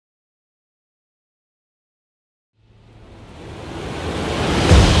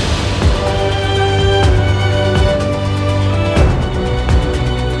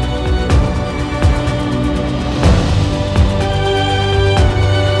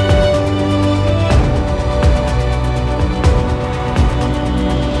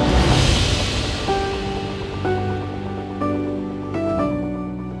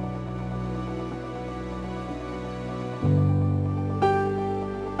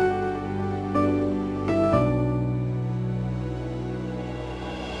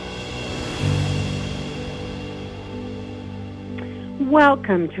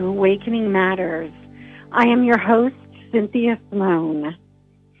Welcome to Awakening Matters. I am your host, Cynthia Sloan.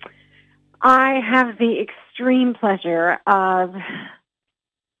 I have the extreme pleasure of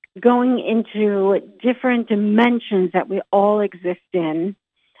going into different dimensions that we all exist in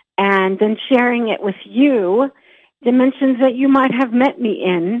and then sharing it with you, dimensions that you might have met me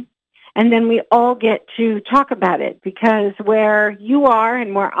in, and then we all get to talk about it because where you are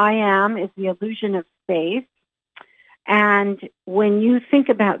and where I am is the illusion of space. And when you think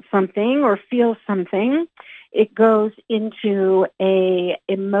about something or feel something, it goes into a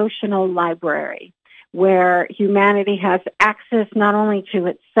emotional library where humanity has access not only to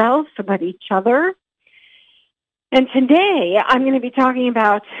itself, but each other. And today I'm going to be talking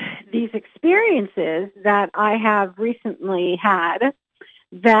about these experiences that I have recently had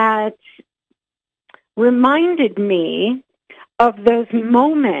that reminded me of those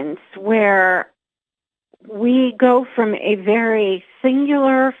moments where we go from a very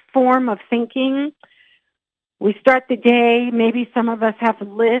singular form of thinking. We start the day, maybe some of us have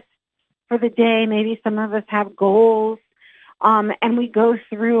lists for the day, maybe some of us have goals, and we go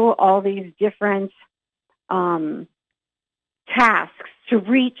through all these different tasks to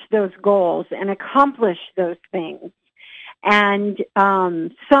reach those goals and accomplish those things. And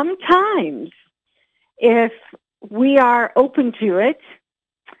sometimes, if we are open to it,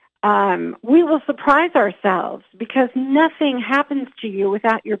 we will surprise ourselves because nothing happens to you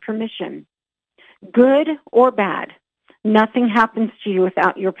without your permission. Good or bad, nothing happens to you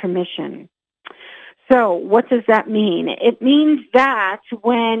without your permission. So what does that mean? It means that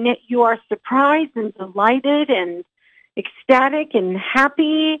when you are surprised and delighted and ecstatic and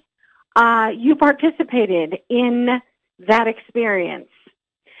happy, you participated in that experience.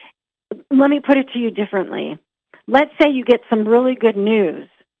 Let me put it to you differently. Let's say you get some really good news.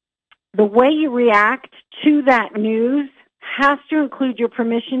 The way you react to that news has to include your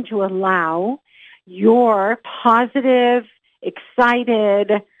permission to allow your positive,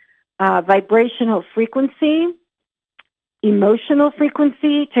 excited, vibrational frequency, emotional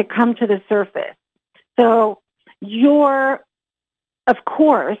frequency to come to the surface. So you're, of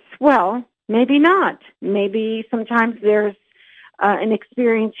course, well, maybe not. Maybe sometimes there's an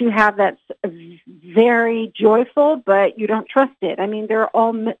experience you have that's very joyful, but you don't trust it. I mean, there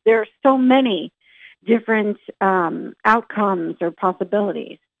are so many different outcomes or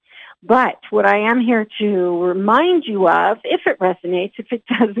possibilities. But what I am here to remind you of, if it resonates, if it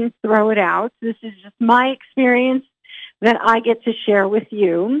doesn't, throw it out. This is just my experience that I get to share with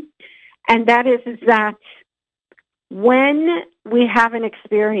you. And that is that when we have an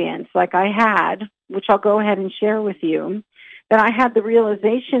experience like I had, which I'll go ahead and share with you, that I had the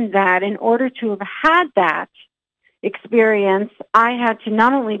realization that in order to have had that experience, I had to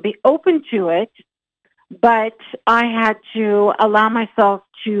not only be open to it, but I had to allow myself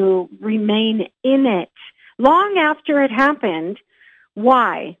to remain in it long after it happened.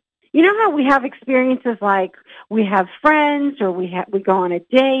 Why? You know how we have experiences like we have friends or we go on a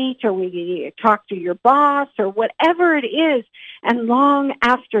date or we talk to your boss or whatever it is, and long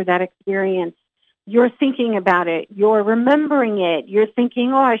after that experience, you're thinking about it. You're remembering it. You're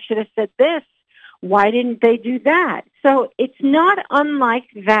thinking, oh, I should have said this. Why didn't they do that? So it's not unlike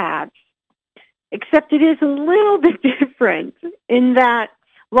that, except it is a little bit different in that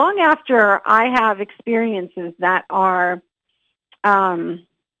long after I have experiences that are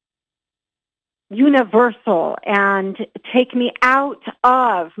universal and take me out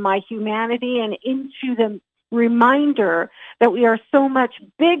of my humanity and into the reminder that we are so much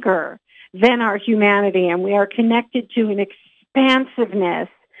bigger than our humanity, and we are connected to an expansiveness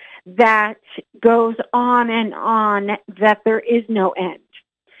that goes on, that there is no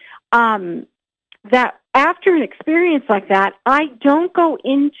end. That after an experience like that, I don't go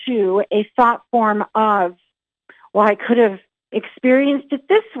into a thought form of, well, I could have experienced it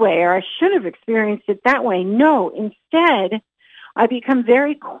this way, or I should have experienced it that way. No, instead, I become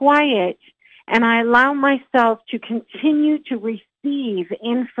very quiet, and I allow myself to continue to receive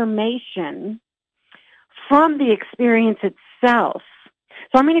information from the experience itself.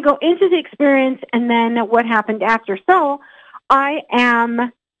 So I'm going to go into the experience and then what happened after. So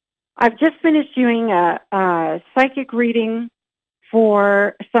I've just finished doing a psychic reading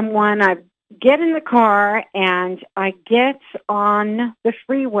for someone. I get in the car and I get on the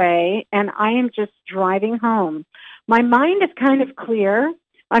freeway and I am just driving home. My mind is kind of clear.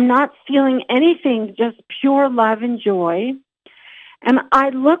 I'm not feeling anything, just pure love and joy. And I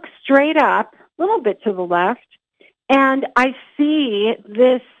look straight up, a little bit to the left, and I see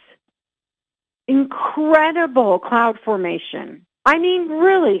this incredible cloud formation. I mean,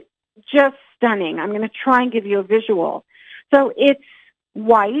 really just stunning. I'm going to try and give you a visual. So it's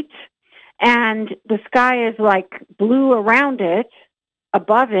white, and the sky is like blue around it,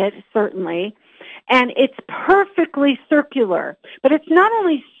 above it, certainly, and it's perfectly circular. But it's not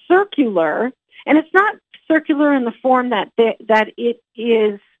only circular, and it's not circular in the form that it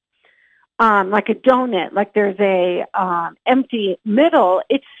is like a donut, like there's a empty middle.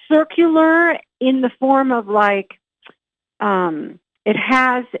 It's circular in the form of like it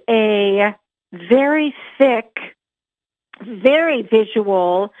has a very thick, very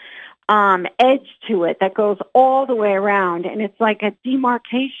visual edge to it that goes all the way around, and it's like a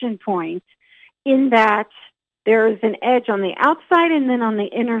demarcation point in that there is an edge on the outside and then on the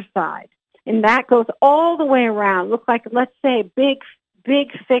inner side, and that goes all the way around. Looks like, let's say, big,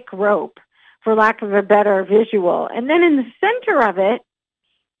 thick rope, for lack of a better visual. And then in the center of it,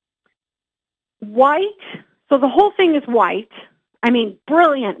 white. So the whole thing is white. I mean,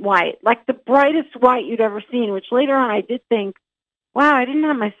 brilliant white, like the brightest white you'd ever seen, which later on I did think, wow, I didn't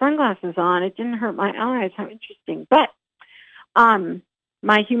have my sunglasses on. It didn't hurt my eyes. How interesting. But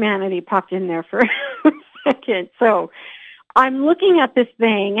my humanity popped in there for a second. So I'm looking at this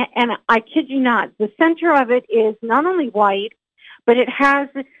thing, and I kid you not, the center of it is not only white, but it has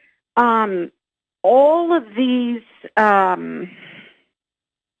all of these,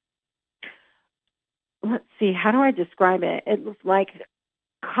 let's see, how do I describe it? It looks like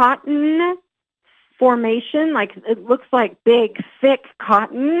cotton formation, like it looks like big, thick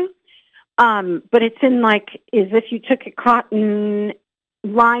cotton, but it's in like, as if you took a cotton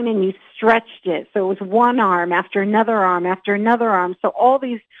line and you stretched it. So it was one arm after another arm after another arm. So all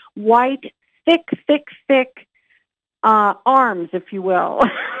these white, thick arms, if you will.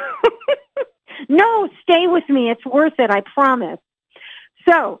 No, stay with me. It's worth it, I promise.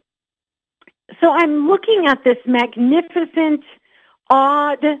 So I'm looking at this magnificent,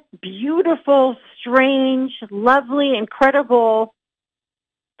 odd, beautiful, strange, lovely, incredible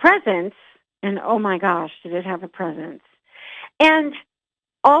presence. And oh my gosh, did it have a presence. And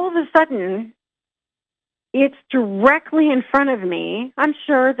all of a sudden, it's directly in front of me. I'm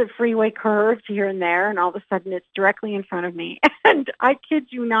sure the freeway curved here and there, and all of a sudden it's directly in front of me. And I kid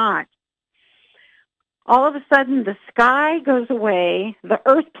you not, all of a sudden the sky goes away, the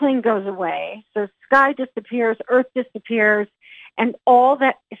earth plane goes away, so sky disappears, earth disappears, and all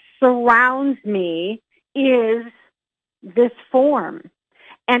that surrounds me is this form.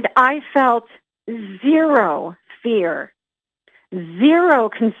 And I felt zero fear, zero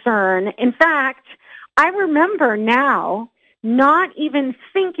concern. In fact, I remember now not even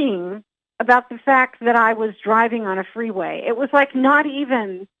thinking about the fact that I was driving on a freeway. It was like not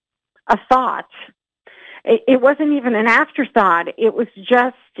even a thought. It wasn't even an afterthought. It was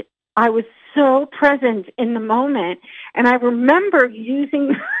just, I was so present in the moment. And I remember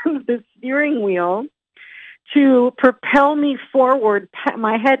using the steering wheel to propel me forward,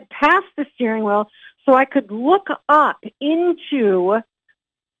 my head past the steering wheel, so I could look up into,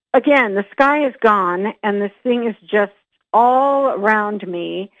 again, the sky is gone, and this thing is just all around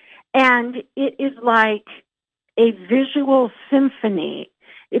me. And it is like a visual symphony.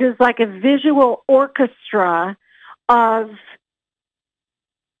 It is like a visual orchestra of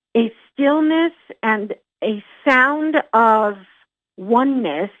a stillness and a sound of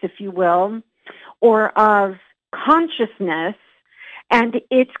oneness, if you will, or of consciousness, and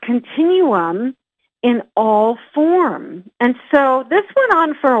its continuum in all form. And so this went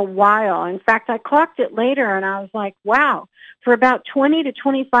on for a while. In fact, I clocked it later, and I was like, wow, for about 20 to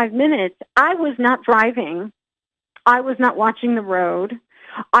 25 minutes, I was not driving. I was not watching the road.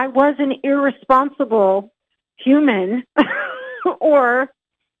 I was an irresponsible human or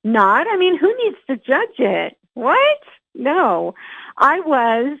not. I mean, who needs to judge it? What? No. I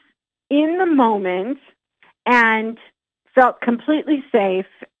was in the moment and felt completely safe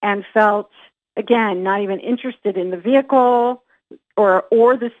and felt, again, not even interested in the vehicle or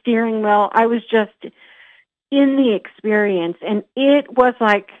the steering wheel. I was just in the experience, and it was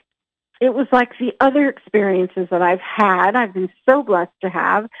like the other experiences that I've had. I've been so blessed to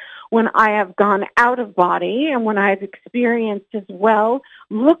have when I have gone out of body and when I've experienced as well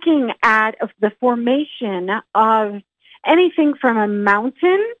looking at the formation of anything from a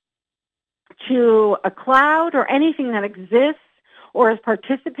mountain to a cloud or anything that exists or is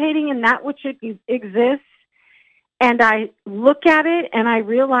participating in that which exists. And I look at it and I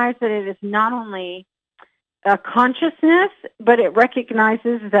realize that it is not only a consciousness, but it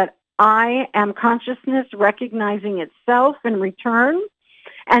recognizes that I am consciousness recognizing itself in return.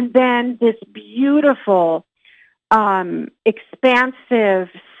 And then this beautiful, expansive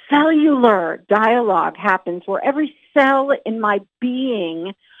cellular dialogue happens where every cell in my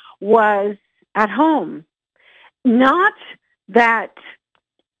being was at home. Not that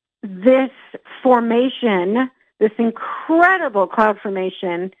this formation, this incredible cloud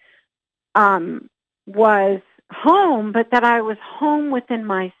formation, was home, but that I was home within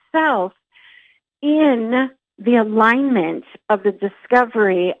myself in the alignment of the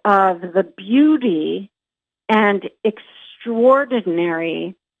discovery of the beauty and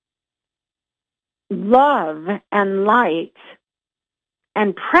extraordinary love and light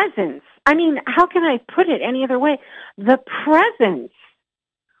and presence. I mean, how can I put it any other way? The presence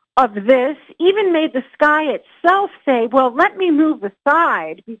of this even made the sky itself say, well, let me move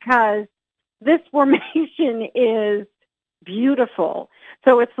aside because this formation is beautiful.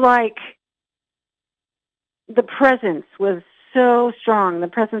 So it's like the presence was so strong. The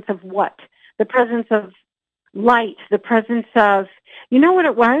presence of what? The presence of light, the presence of, you know what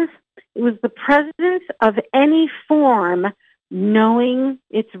it was? It was the presence of any form knowing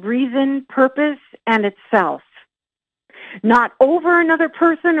its reason, purpose, and itself. Not over another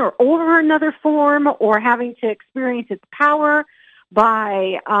person or over another form or having to experience its power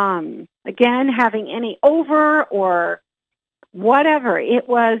by, again, having any over or whatever. It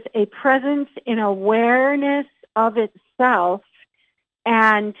was a presence in awareness of itself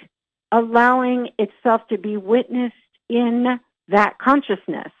and allowing itself to be witnessed in that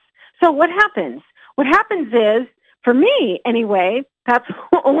consciousness. So what happens? What happens is, for me anyway, that's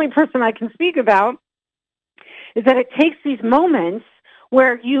the only person I can speak about, is that it takes these moments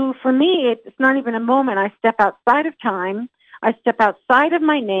where for me, it's not even a moment. I step outside of time. I step outside of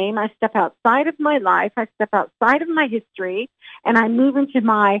my name. I step outside of my life. I step outside of my history, and I move into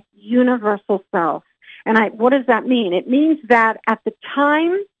my universal self. And what does that mean? It means that at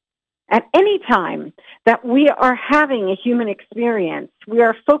any time that we are having a human experience, we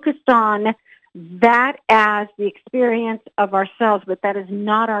are focused on that as the experience of ourselves, but that is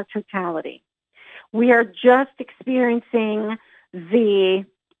not our totality. We are just experiencing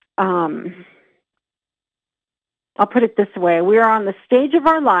I'll put it this way, we are on the stage of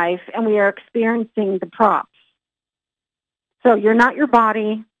our life and we are experiencing the props. So you're not your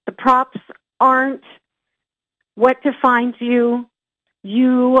body. The props aren't what defines you.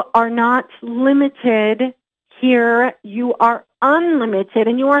 You are not limited here. You are unlimited,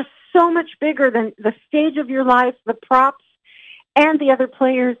 and you are so much bigger than the stage of your life, the props, and the other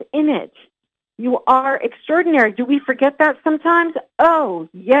players in it. You are extraordinary. Do we forget that sometimes? Oh,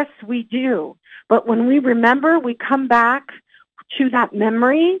 yes, we do. But when we remember, we come back to that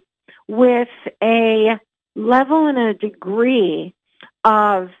memory with a level and a degree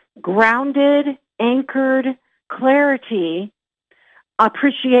of grounded, anchored clarity,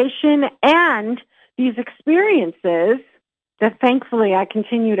 appreciation, and these experiences that thankfully I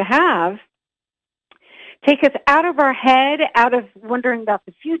continue to have take us out of our head, out of wondering about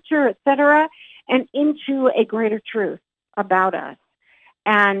the future, etc., and into a greater truth about us.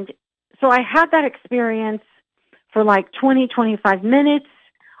 And so I had that experience for like 20, 25 minutes.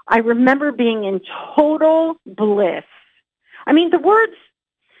 I remember being in total bliss. I mean, the words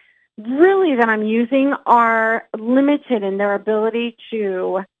really that I'm using are limited in their ability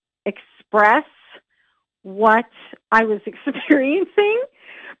to express what I was experiencing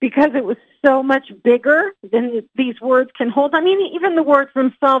because it was so much bigger than these words can hold. I mean, even the words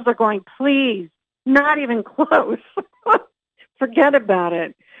themselves are going, please, not even close. Forget about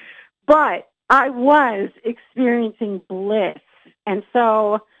it. But I was experiencing bliss. And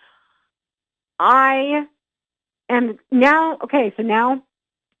so I am now, so now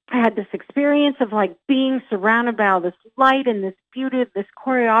I had this experience of like being surrounded by all this light and this beauty, this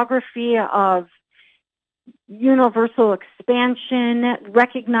choreography of universal expansion,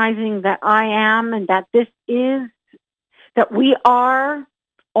 recognizing that I am and that that we are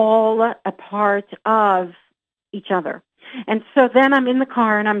all a part of each other. And so then I'm in the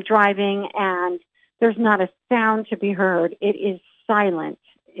car and I'm driving and there's not a sound to be heard. It is silent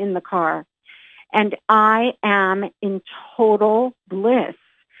in the car. And I am in total bliss.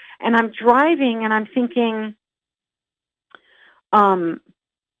 And I'm driving and I'm thinking, I'm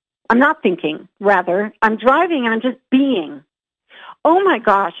not thinking, rather. I'm driving and I'm just being. Oh my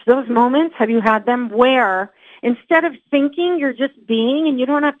gosh, those moments, have you had them where instead of thinking, you're just being and you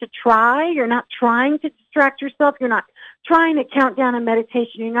don't have to try. You're not trying to distract yourself. You're not trying to count down a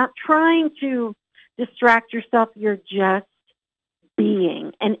meditation. You're not trying to distract yourself. You're just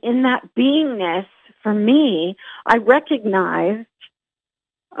being. And in that beingness, for me, I recognized,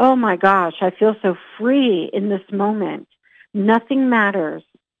 oh my gosh, I feel so free in this moment. Nothing matters.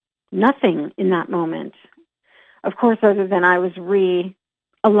 Nothing in that moment. Of course, other than I was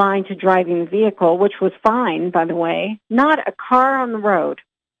realigned to driving the vehicle, which was fine, by the way. Not a car on the road.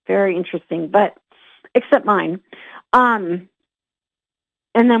 Very interesting, but except mine.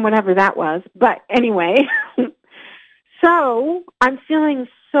 and then whatever that was. But anyway, so I'm feeling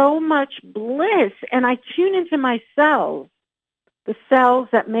so much bliss, and I tune into my cells, the cells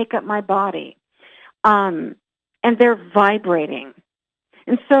that make up my body, and they're vibrating.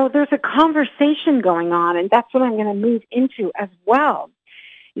 And so there's a conversation going on, and that's what I'm going to move into as well,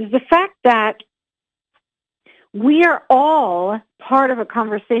 is the fact that we are all part of a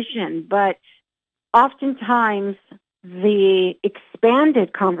conversation, but oftentimes the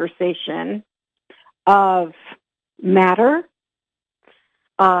expanded conversation of matter,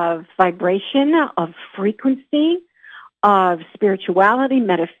 of vibration, of frequency, of spirituality,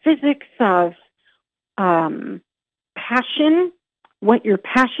 metaphysics, of passion, what your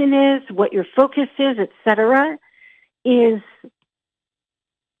passion is, what your focus is, etc., is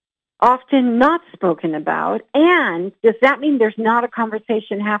often not spoken about. And does that mean there's not a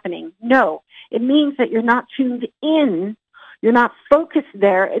conversation happening? No. It means that you're not tuned in. You're not focused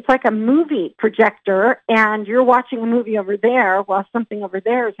there. It's like a movie projector, and you're watching a movie over there while something over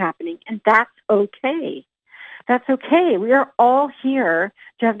there is happening. And that's okay. That's okay. We are all here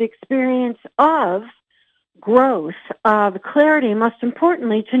to have the experience of growth, of clarity, most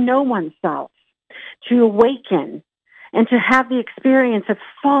importantly, to know oneself, to awaken, and to have the experience of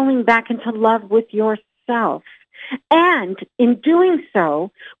falling back into love with yourself. And in doing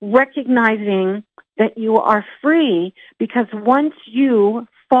so, recognizing that you are free, because once you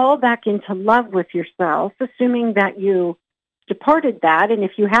fall back into love with yourself, assuming that you departed that, and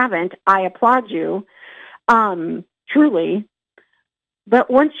if you haven't, I applaud you, truly.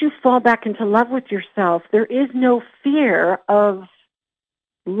 But once you fall back into love with yourself, there is no fear of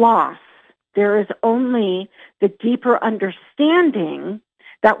loss. There is only the deeper understanding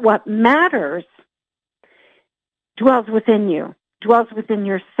that what matters dwells within you, dwells within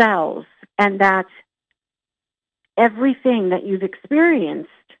your cells, and that everything that you've experienced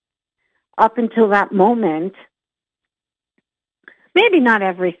up until that moment, maybe not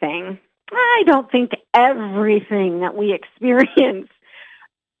everything. I don't think everything that we experience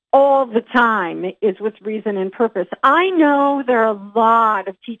all the time is with reason and purpose. I know there are a lot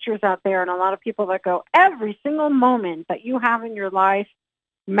of teachers out there and a lot of people that go, every single moment that you have in your life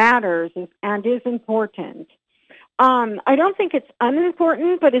matters and is important. I don't think it's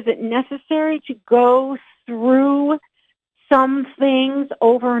unimportant, but is it necessary to go through some things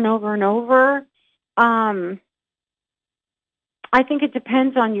over and over and over? I think it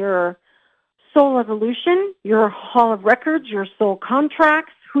depends on your soul evolution, your hall of records, your soul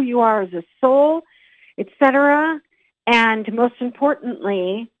contracts, who you are as a soul, etc. And most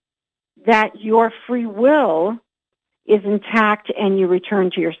importantly, that your free will is intact and you return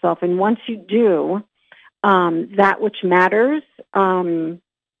to yourself. And once you do, that which matters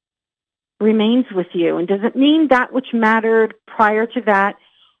remains with you. And does it mean that which mattered prior to that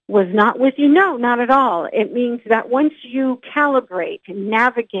was not with you? No, not at all. It means that once you calibrate and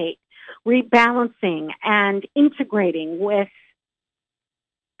navigate, rebalancing and integrating with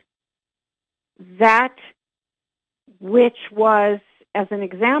that which was, as an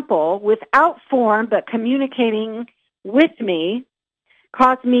example, without form but communicating with me,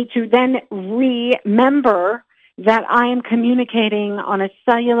 caused me to then remember that I am communicating on a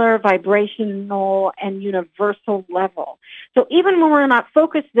cellular, vibrational, and universal level. So even when we're not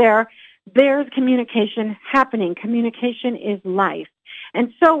focused there, there's communication happening. Communication is life.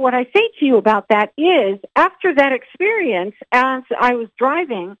 And so what I say to you about that is, after that experience, as I was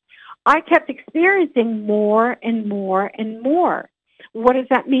driving, I kept experiencing more and more and more. What does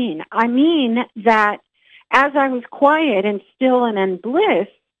that mean? I mean that as I was quiet and still and in bliss,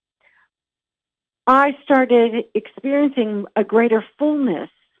 I started experiencing a greater fullness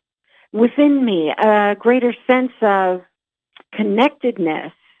within me, a greater sense of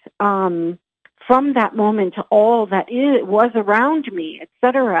connectedness from that moment to all that was around me,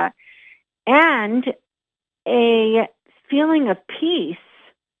 etc., and a feeling of peace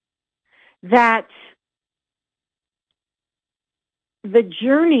that the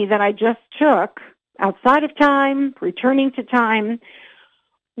journey that I just took outside of time, returning to time,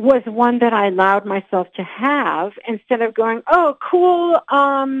 was one that I allowed myself to have instead of going, oh, cool,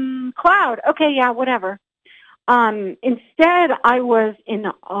 cloud. Okay, yeah, whatever. Instead, I was in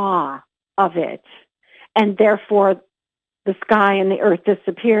awe of it. And therefore, the sky and the earth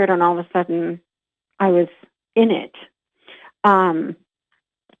disappeared, and all of a sudden, I was in it.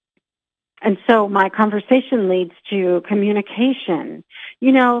 And so my conversation leads to communication.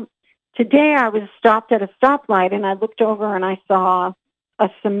 You know, today I was stopped at a stoplight, and I looked over and I saw a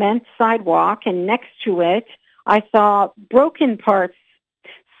cement sidewalk, and next to it, I saw broken parts,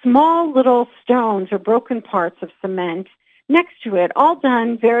 small little stones or broken parts of cement next to it, all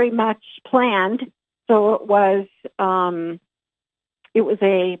done very much planned. So it was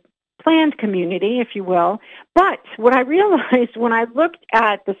a planned community, if you will. But what I realized when I looked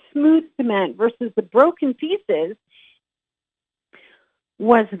at the smooth cement versus the broken pieces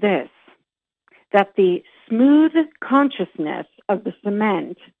was this, that the smooth consciousness of the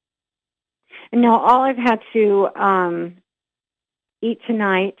cement, and now all I've had to eat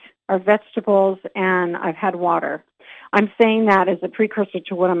tonight are vegetables and I've had water. I'm saying that as a precursor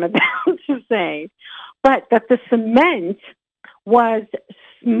to what I'm about to say. But that the cement was,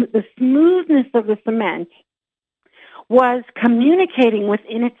 the smoothness of the cement was communicating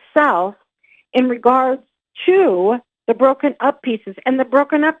within itself in regards to the broken up pieces. And the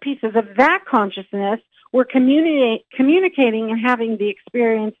broken up pieces of that consciousness were communicating and having the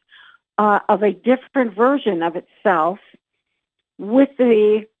experience of a different version of itself with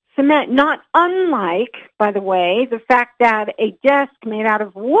the cement, not unlike, by the way, the fact that a desk made out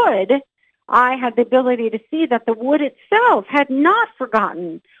of wood, I had the ability to see that the wood itself had not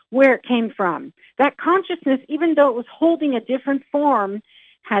forgotten where it came from. That consciousness, even though it was holding a different form,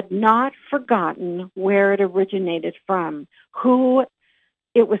 had not forgotten where it originated from, who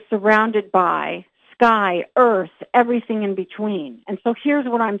it was surrounded by, sky, earth, everything in between. And so here's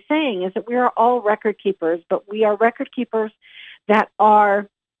what I'm saying is that we are all record keepers, but we are record keepers that are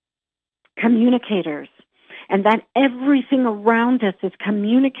communicators, and that everything around us is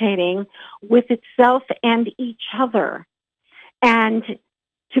communicating with itself and each other. And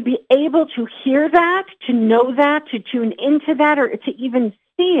to be able to hear that, to know that, to tune into that, or to even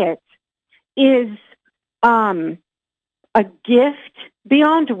see it is a gift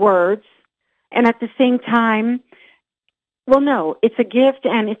beyond words. And at the same time, well, no, it's a gift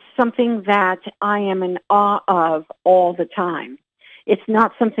and it's something that I am in awe of all the time. It's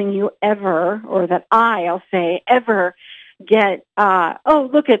not something you ever, or that I'll say, ever get, oh,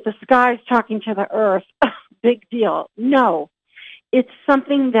 look at the sky's talking to the earth. Big deal. No, it's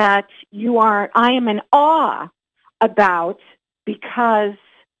something that I am in awe about because,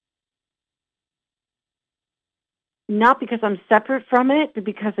 not because I'm separate from it, but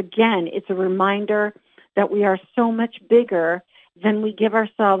because, again, it's a reminder that we are so much bigger than we give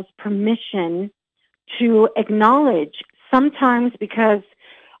ourselves permission to acknowledge. Sometimes because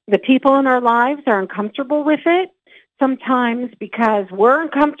the people in our lives are uncomfortable with it, sometimes because we're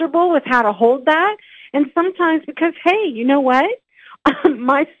uncomfortable with how to hold that, and sometimes because, hey, you know what?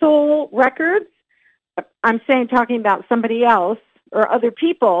 My soul records, talking about somebody else or other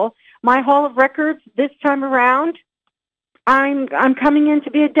people, my hall of records this time around, I'm coming in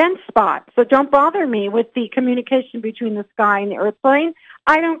to be a dense spot. So don't bother me with the communication between the sky and the earth plane.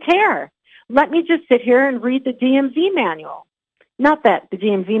 I don't care. Let me just sit here and read the DMV manual. Not that the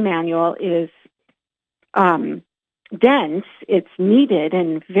DMV manual is dense. It's needed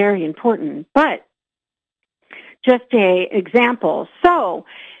and very important. But just an example. So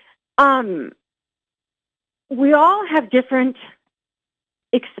we all have different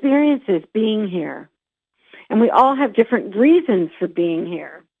experiences being here. And we all have different reasons for being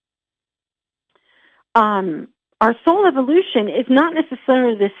here. Our soul evolution is not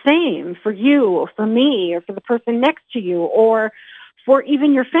necessarily the same for you or for me or for the person next to you or for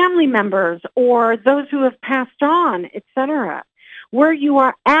even your family members or those who have passed on, etc. Where you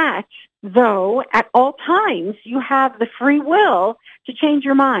are at, though, at all times, you have the free will to change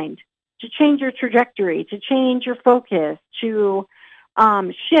your mind, to change your trajectory, to change your focus, to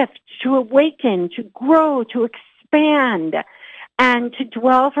shift, to awaken, to grow, to expand, and to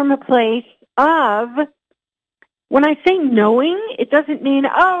dwell from a place of, when I say knowing, it doesn't mean,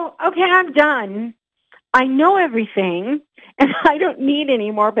 oh, okay, I'm done. I know everything, and I don't need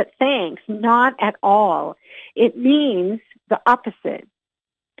any more, but thanks. Not at all. It means the opposite.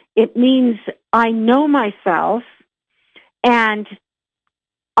 It means I know myself, and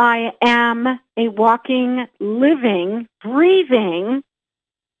I am a walking, living, breathing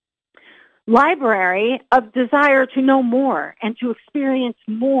library of desire to know more and to experience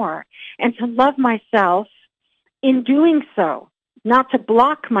more and to love myself in doing so, not to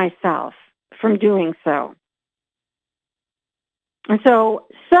block myself from doing so. And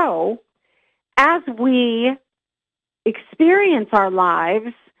so as we experience our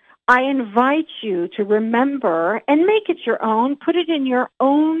lives, I invite you to remember and make it your own, put it in your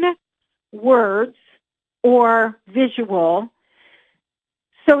own words or visual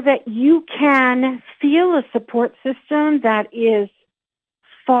so that you can feel a support system that is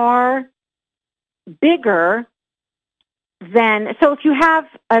far bigger than, so if you have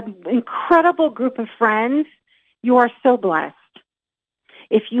an incredible group of friends, you are so blessed.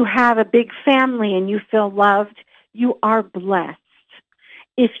 If you have a big family and you feel loved, you are blessed.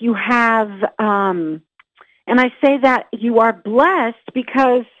 If you have, and I say that you are blessed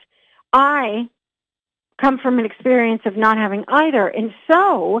because I come from an experience of not having either. And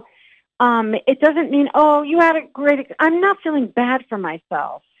so it doesn't mean, oh, you had a great, I'm not feeling bad for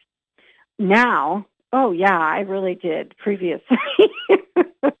myself now. Oh, yeah, I really did previously.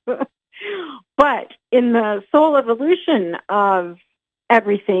 But in the soul evolution of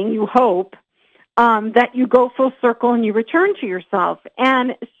everything, you hope that you go full circle and you return to yourself.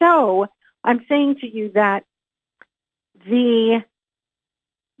 And so I'm saying to you that the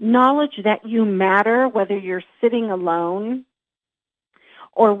knowledge that you matter, whether you're sitting alone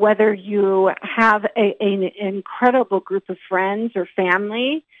or whether you have an incredible group of friends or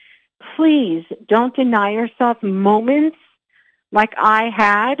family, please don't deny yourself moments like I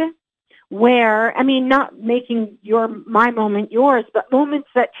had where, I mean, not making my moment yours, but moments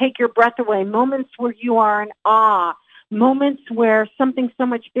that take your breath away, moments where you are in awe, moments where something so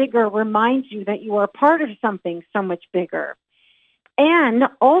much bigger reminds you that you are part of something so much bigger. And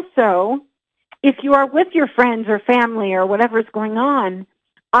also, if you are with your friends or family or whatever is going on,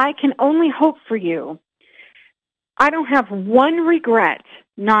 I can only hope for you. I don't have one regret,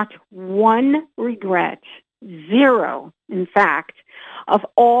 not one regret, zero, in fact, of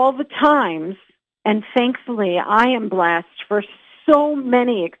all the times, and thankfully I am blessed for so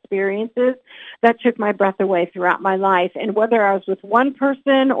many experiences that took my breath away throughout my life. And whether I was with one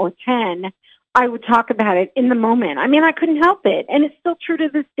person or 10, I would talk about it in the moment. I mean, I couldn't help it. And it's still true to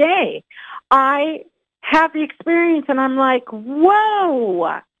this day. I have the experience and I'm like,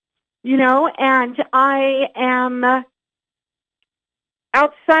 whoa, and I am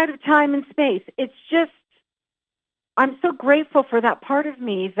outside of time and space. It's just, I'm so grateful for that part of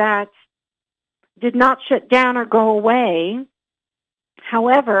me that did not shut down or go away.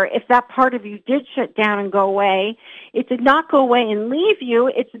 However, if that part of you did shut down and go away, it did not go away and leave you.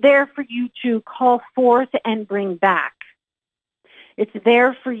 It's there for you to call forth and bring back. It's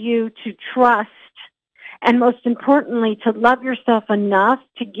there for you to trust and, most importantly, to love yourself enough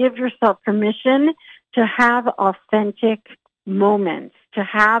to give yourself permission to have authentic moments, to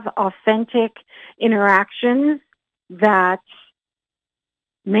have authentic interactions that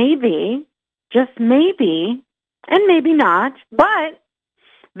maybe, just maybe, and maybe not, but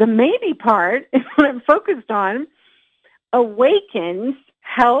the maybe part is what I'm focused on, awakens,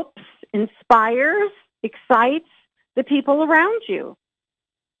 helps, inspires, excites the people around you.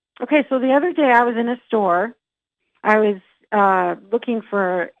 Okay, so the other day I was in a store. I was looking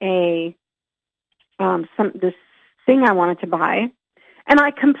for this thing I wanted to buy. And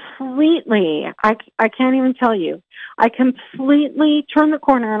I can't even tell you, I completely turned the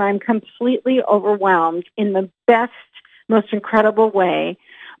corner and I'm completely overwhelmed in the best, most incredible way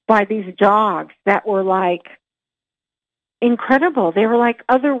by these dogs that were like incredible. They were like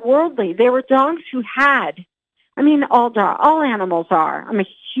otherworldly. They were dogs who had, all animals are. I'm a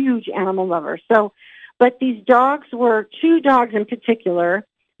huge animal lover. But these dogs were two dogs in particular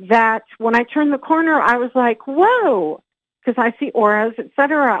that when I turned the corner, I was like, whoa. Because I see auras,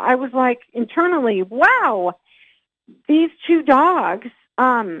 etc. I was like internally, wow, these two dogs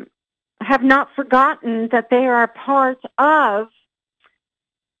have not forgotten that they are a part of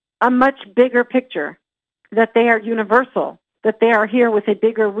a much bigger picture, that they are universal, that they are here with a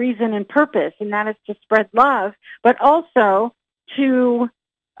bigger reason and purpose, and that is to spread love, but also to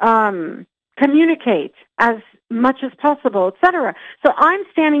communicate as much as possible, etc. So I'm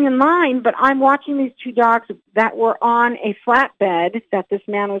standing in line, but I'm watching these two dogs that were on a flatbed that this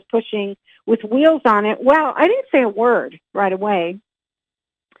man was pushing with wheels on it. Well, I didn't say a word right away.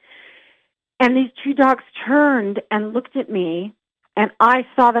 And these two dogs turned and looked at me, and I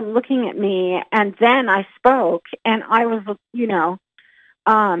saw them looking at me, and then I spoke, and I was,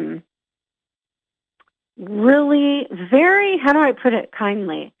 really very, how do I put it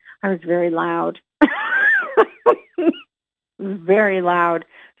kindly? I was very loud. Very loud.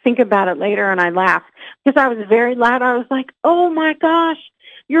 Think about it later and I laugh. Because I was very loud. I was like, oh my gosh,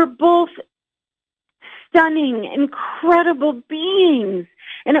 you're both stunning, incredible beings.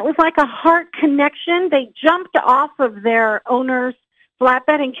 And it was like a heart connection. They jumped off of their owner's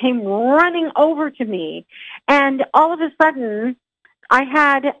flatbed and came running over to me. And all of a sudden, I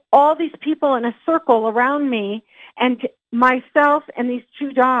had all these people in a circle around me, and myself and these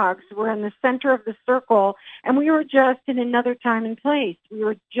two dogs were in the center of the circle, and we were just in another time and place. We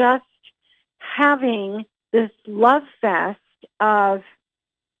were just having this love fest of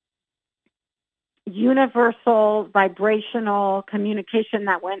universal vibrational communication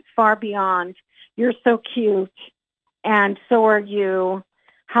that went far beyond, you're so cute, and so are you.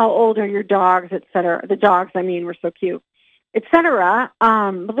 how old are your dogs, et cetera. The dogs, I mean, were so cute, et cetera.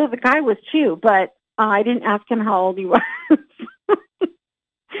 Although the guy was too, but I didn't ask him how old he was.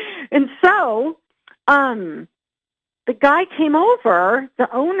 And so the guy came over,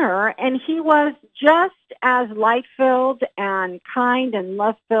 the owner, and he was just as light-filled and kind and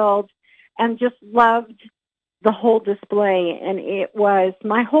love-filled and just loved the whole display. And it was,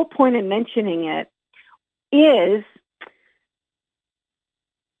 my whole point in mentioning it is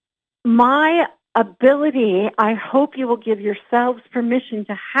my ability, I hope you will give yourselves permission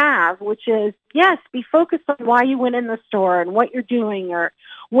to have, which is, yes, be focused on why you went in the store and what you're doing or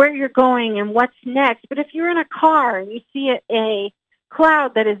where you're going and what's next. But if you're in a car and you see a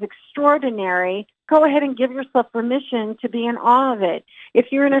cloud that is extraordinary, go ahead and give yourself permission to be in awe of it.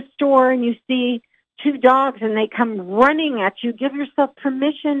 If you're in a store and you see two dogs and they come running at you, give yourself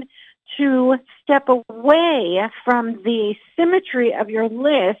permission to step away from the symmetry of your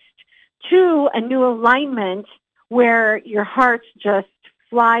list to a new alignment where your heart just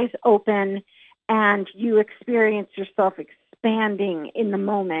flies open and you experience yourself expanding in the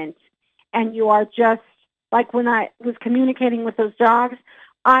moment. And you are just, like when I was communicating with those dogs,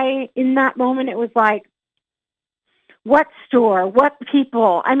 in that moment, it was like, what store, what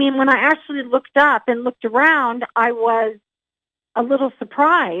people? I mean, when I actually looked up and looked around, I was a little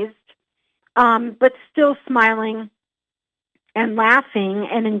surprised, but still smiling and laughing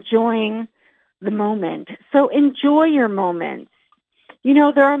and enjoying the moment. So enjoy your moments. You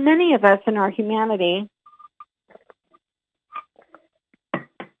know, there are many of us in our humanity,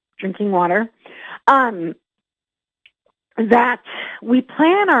 drinking water, that we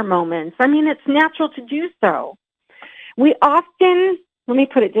plan our moments. I mean, it's natural to do so. We often, let me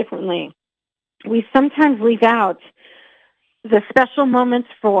put it differently, we sometimes leave out the special moments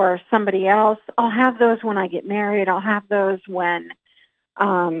for somebody else. I'll have those when I get married. I'll have those when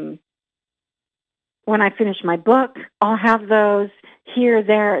I finish my book. I'll have those here,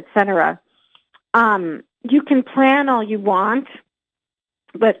 there, etc. You can plan all you want,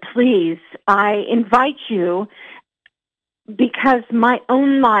 but please, I invite you, because my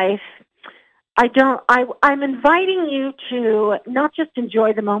own life, I'm inviting you to not just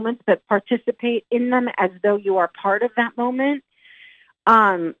enjoy the moments, but participate in them as though you are part of that moment,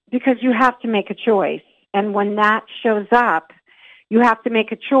 because you have to make a choice. And when that shows up, you have to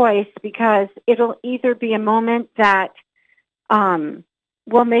make a choice, because it'll either be a moment that,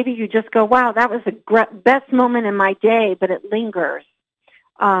 maybe you just go, wow, that was the best moment in my day, but it lingers.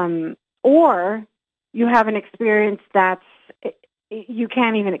 Or you have an experience that's you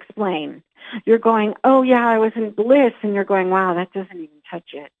can't even explain. You're going, oh yeah, I was in bliss, and you're going, wow, that doesn't even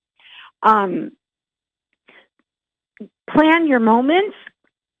touch it. Plan your moments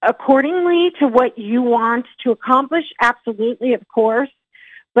accordingly to what you want to accomplish, absolutely, of course,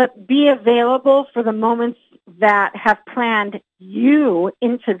 but be available for the moments that have planned you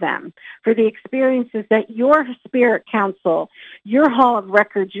into them, for the experiences that your spirit council, your hall of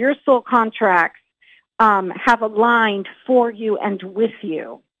records, your soul contracts have aligned for you and with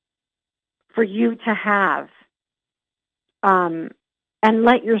you, for you to have. And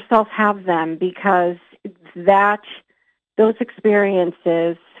let yourself have them, because those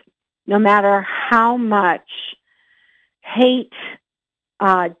experiences, no matter how much hate,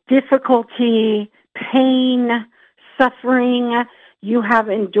 difficulty, pain, suffering you have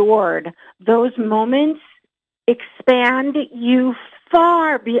endured, those moments expand you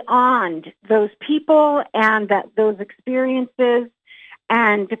far beyond those people and those experiences,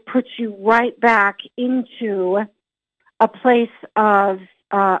 and put you right back into a place of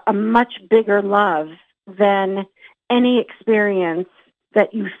a much bigger love than any experience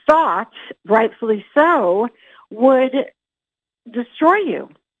that you thought, rightfully so, would destroy you.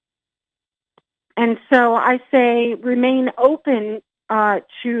 And so I say, remain open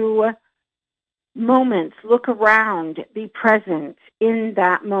to moments, look around, be present in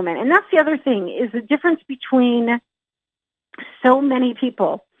that moment. And that's the other thing, is the difference between so many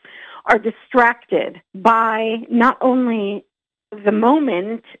people are distracted by not only the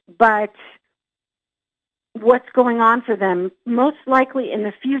moment, but what's going on for them, most likely in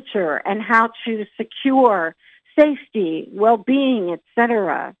the future, and how to secure safety, well-being,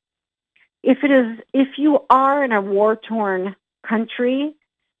 etc. If you are in a war-torn country,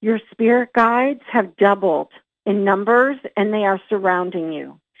 your spirit guides have doubled in numbers, and they are surrounding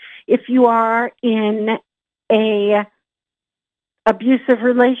you. If you are in a abusive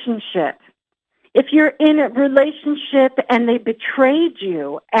relationship, if you're in a relationship and they betrayed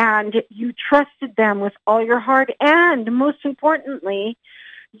you and you trusted them with all your heart, and most importantly,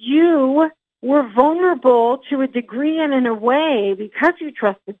 you were vulnerable to a degree and in a way because you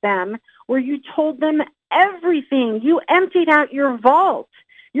trusted them, where you told them everything. You emptied out your vault.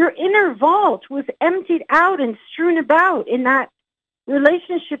 Your inner vault was emptied out and strewn about in that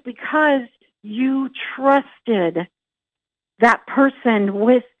relationship because you trusted that person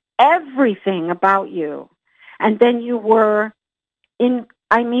with everything about you. And then you were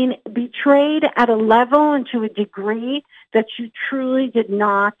betrayed at a level and to a degree that you truly did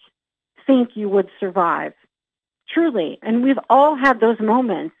not think you would survive. Truly. And we've all had those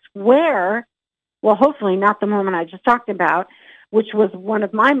moments where, well, hopefully not the moment I just talked about, which was one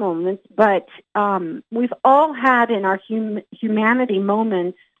of my moments, but we've all had in our humanity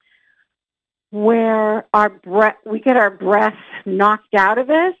moments where we get our breath knocked out of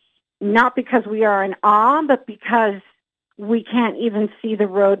us, not because we are in awe, but because we can't even see the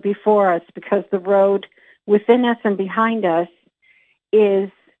road before us, because the road within us and behind us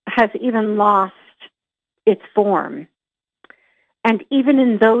has even lost its form. And even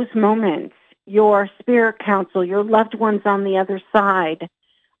in those moments, your spirit council, your loved ones on the other side,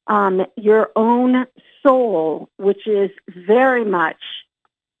 your own soul, which is very much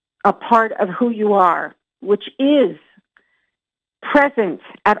a part of who you are, which is present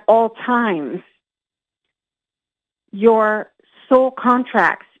at all times, your soul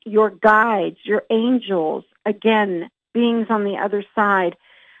contracts, your guides, your angels, again, beings on the other side,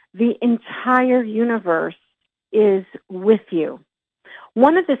 the entire universe is with you.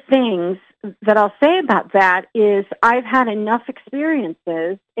 One of the things that I'll say about that is I've had enough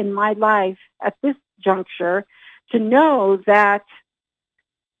experiences in my life at this juncture to know that,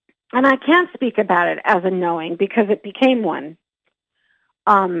 and I can't speak about it as a knowing because it became one,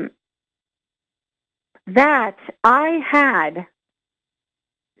 that I had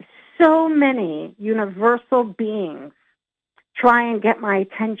so many universal beings try and get my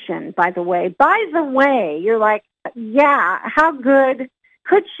attention, by the way. By the way, you're like, yeah, how good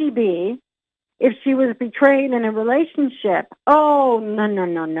could she be if she was betrayed in a relationship? Oh,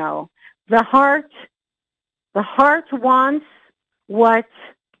 no. The heart wants what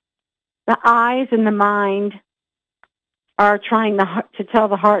the eyes and the mind are trying to tell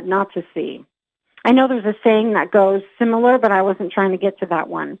the heart not to see. I know there's a saying that goes similar, but I wasn't trying to get to that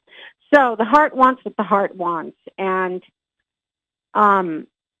one. So the heart wants what the heart wants. And,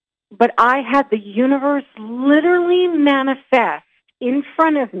 but I had the universe literally manifest in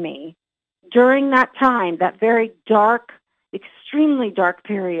front of me during that time, that very dark, extremely dark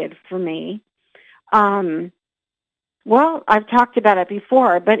period for me. Well, I've talked about it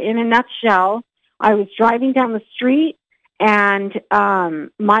before, but in a nutshell, I was driving down the street and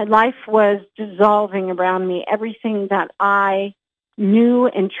my life was dissolving around me. Everything that I knew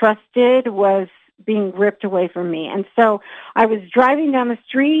and trusted was being ripped away from me. And so I was driving down the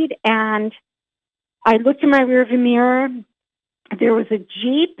street and I looked in my rearview mirror. There was a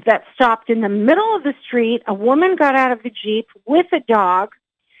Jeep that stopped in the middle of the street. A woman got out of the Jeep with a dog,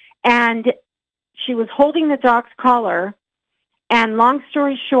 and she was holding the dog's collar. And long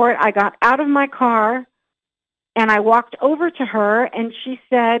story short, I got out of my car, and I walked over to her, and she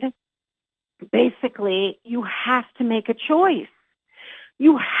said, basically, you have to make a choice.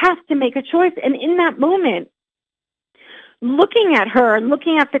 You have to make a choice. And in that moment, looking at her and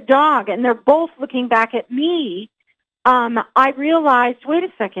looking at the dog, and they're both looking back at me, I realized, wait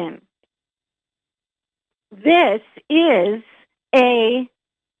a second, this is a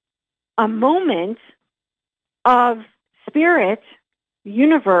moment of spirit,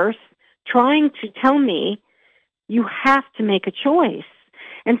 universe, trying to tell me you have to make a choice.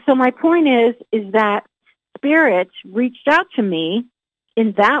 And so my point is that spirit reached out to me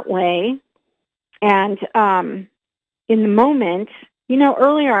in that way, and in the moment,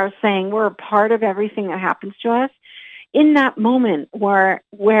 earlier I was saying we're a part of everything that happens to us. In that moment where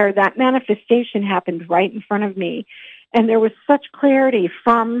that manifestation happened right in front of me, and there was such clarity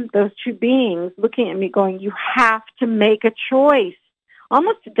from those two beings looking at me going, you have to make a choice,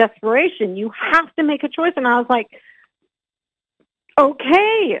 almost a desperation. You have to make a choice. And I was like,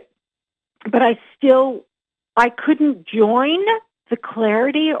 okay, but I couldn't join the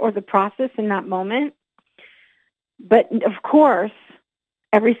clarity or the process in that moment. But of course,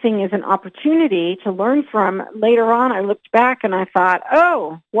 everything is an opportunity to learn from. Later on, I looked back and I thought,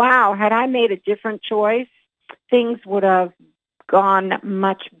 oh, wow, had I made a different choice, things would have gone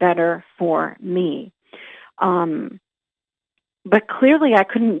much better for me. But clearly I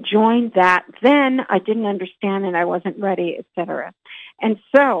couldn't join that then. I didn't understand and I wasn't ready, etc. And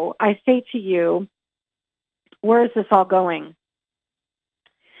so I say to you, where is this all going?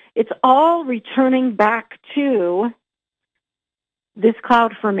 It's all returning back to this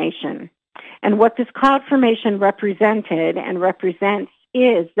cloud formation. And what this cloud formation represented and represents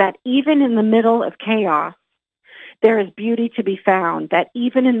is that even in the middle of chaos, there is beauty to be found, that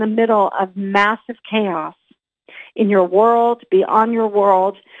even in the middle of massive chaos, in your world, beyond your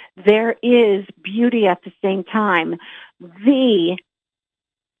world, there is beauty at the same time. The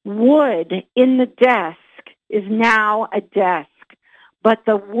wood in the desk is now a desk, but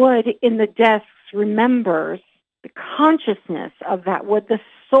the wood in the desk remembers the consciousness of that wood, the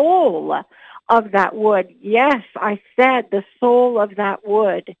soul of that wood. Yes, I said the soul of that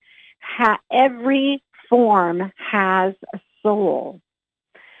wood. Every form has a soul.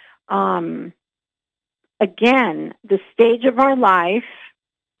 Again, the stage of our life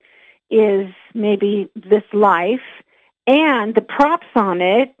is maybe this life, and the props on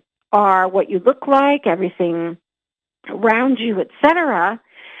it are what you look like, everything around you, etc.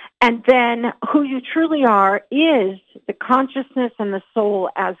 And then who you truly are is the consciousness and the soul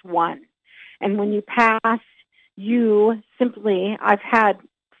as one. And when you pass, you simply, I've had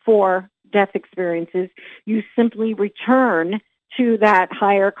 4 death experiences, you simply return to that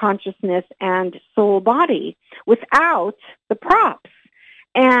higher consciousness and soul body without the props.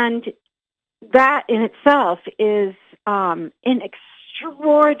 And that in itself is an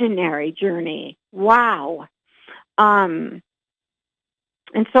extraordinary journey. Wow. And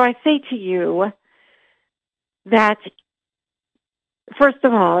so I say to you that, first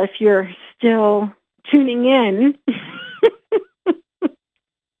of all, if you're still tuning in,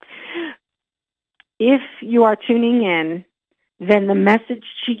 if you are tuning in, then the message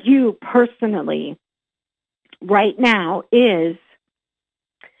to you personally right now is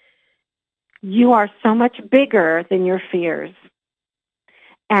you are so much bigger than your fears.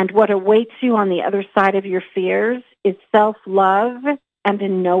 And what awaits you on the other side of your fears is self-love and a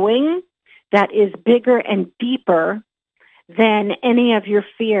knowing that is bigger and deeper than any of your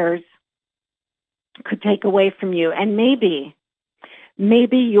fears could take away from you. And maybe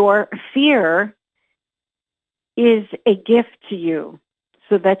your fear is a gift to you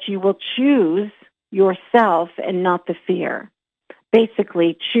so that you will choose yourself and not the fear.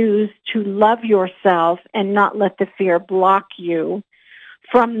 Basically, choose to love yourself and not let the fear block you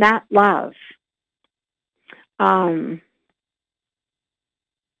from that love.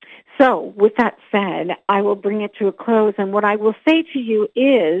 So with that said, I will bring it to a close. And what I will say to you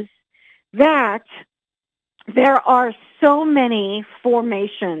is that there are so many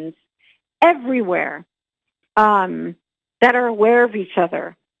formations everywhere that are aware of each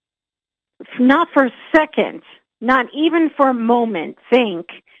other. Not for a second, not even for a moment, think,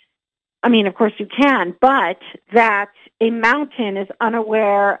 I mean, of course you can, but that a mountain is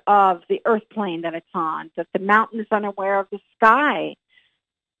unaware of the earth plane that it's on, that the mountain is unaware of the sky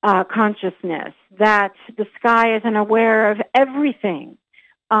consciousness, that the sky is unaware of everything.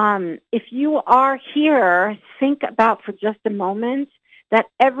 If you are here, think about for just a moment that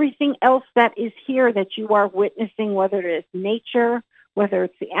everything else that is here that you are witnessing, whether it is nature, whether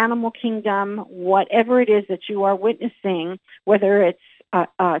it's the animal kingdom, whatever it is that you are witnessing, whether it's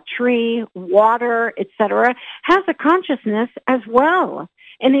a tree, water, etc., has a consciousness as well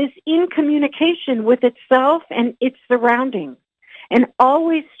and is in communication with itself and its surroundings and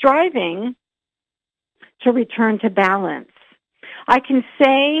always striving to return to balance. I can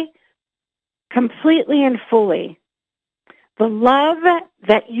say completely and fully, the love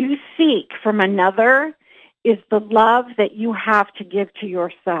that you seek from another is the love that you have to give to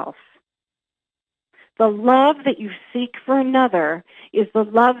yourself. The love that you seek for another is the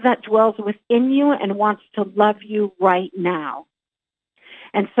love that dwells within you and wants to love you right now.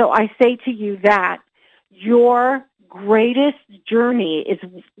 And so I say to you that your greatest journey is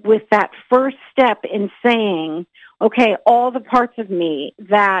with that first step in saying, okay, all the parts of me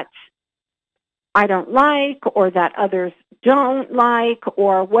that I don't like or that others don't like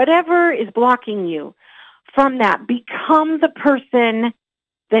or whatever is blocking you from that, become the person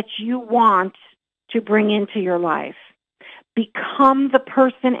that you want to bring into your life. Become the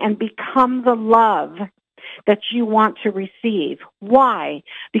person and become the love that you want to receive. Why?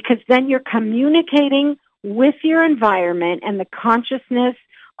 Because then you're communicating with your environment and the consciousness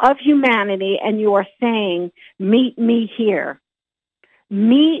of humanity, and you are saying, meet me here.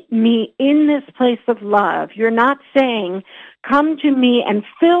 Meet me in this place of love. You're not saying, come to me and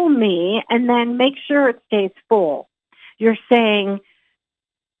fill me and then make sure it stays full. You're saying,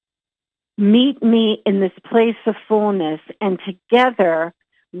 meet me in this place of fullness and together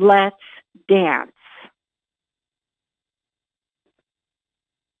let's dance.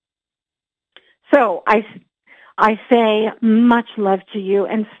 So I say much love to you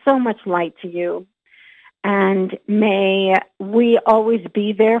and so much light to you. And may we always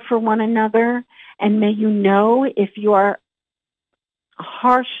be there for one another. And may you know if you are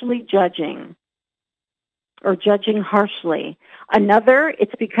harshly judging or judging harshly another,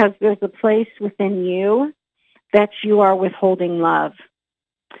 it's because there's a place within you that you are withholding love.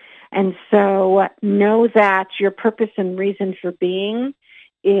 And so know that your purpose and reason for being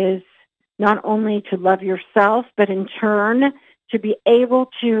is not only to love yourself, but in turn to be able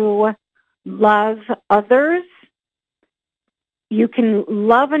to love others. You can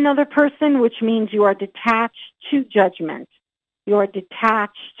love another person, which means you are detached to judgment. You are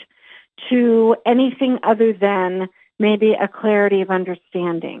detached to anything other than maybe a clarity of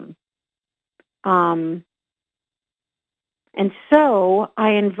understanding. And so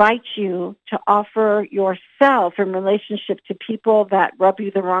I invite you to offer yourself in relationship to people that rub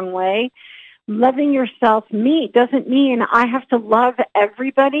you the wrong way. Loving yourself doesn't mean I have to love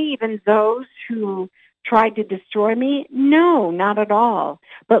everybody, even those who tried to destroy me. No, not at all.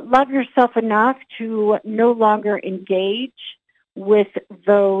 But love yourself enough to no longer engage with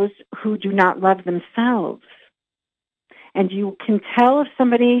those who do not love themselves. And you can tell if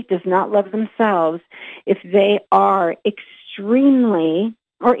somebody does not love themselves if they are extremely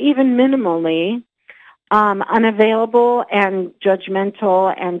or even minimally unavailable and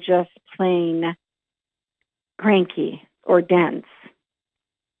judgmental and just plain cranky or dense.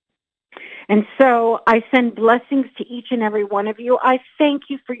 And so I send blessings to each and every one of you. I thank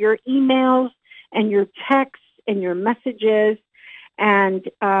you for your emails and your texts and your messages. And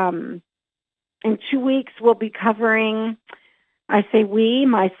in 2 weeks, we'll be covering, I say we,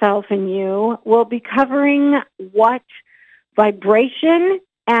 myself and you, will be covering what vibration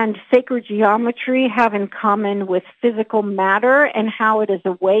and sacred geometry have in common with physical matter and how it is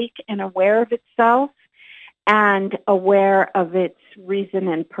awake and aware of itself and aware of its reason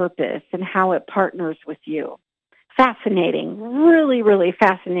and purpose and how it partners with you. Fascinating, really, really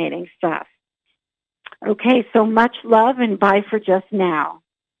fascinating stuff. Okay, so much love and bye for just now.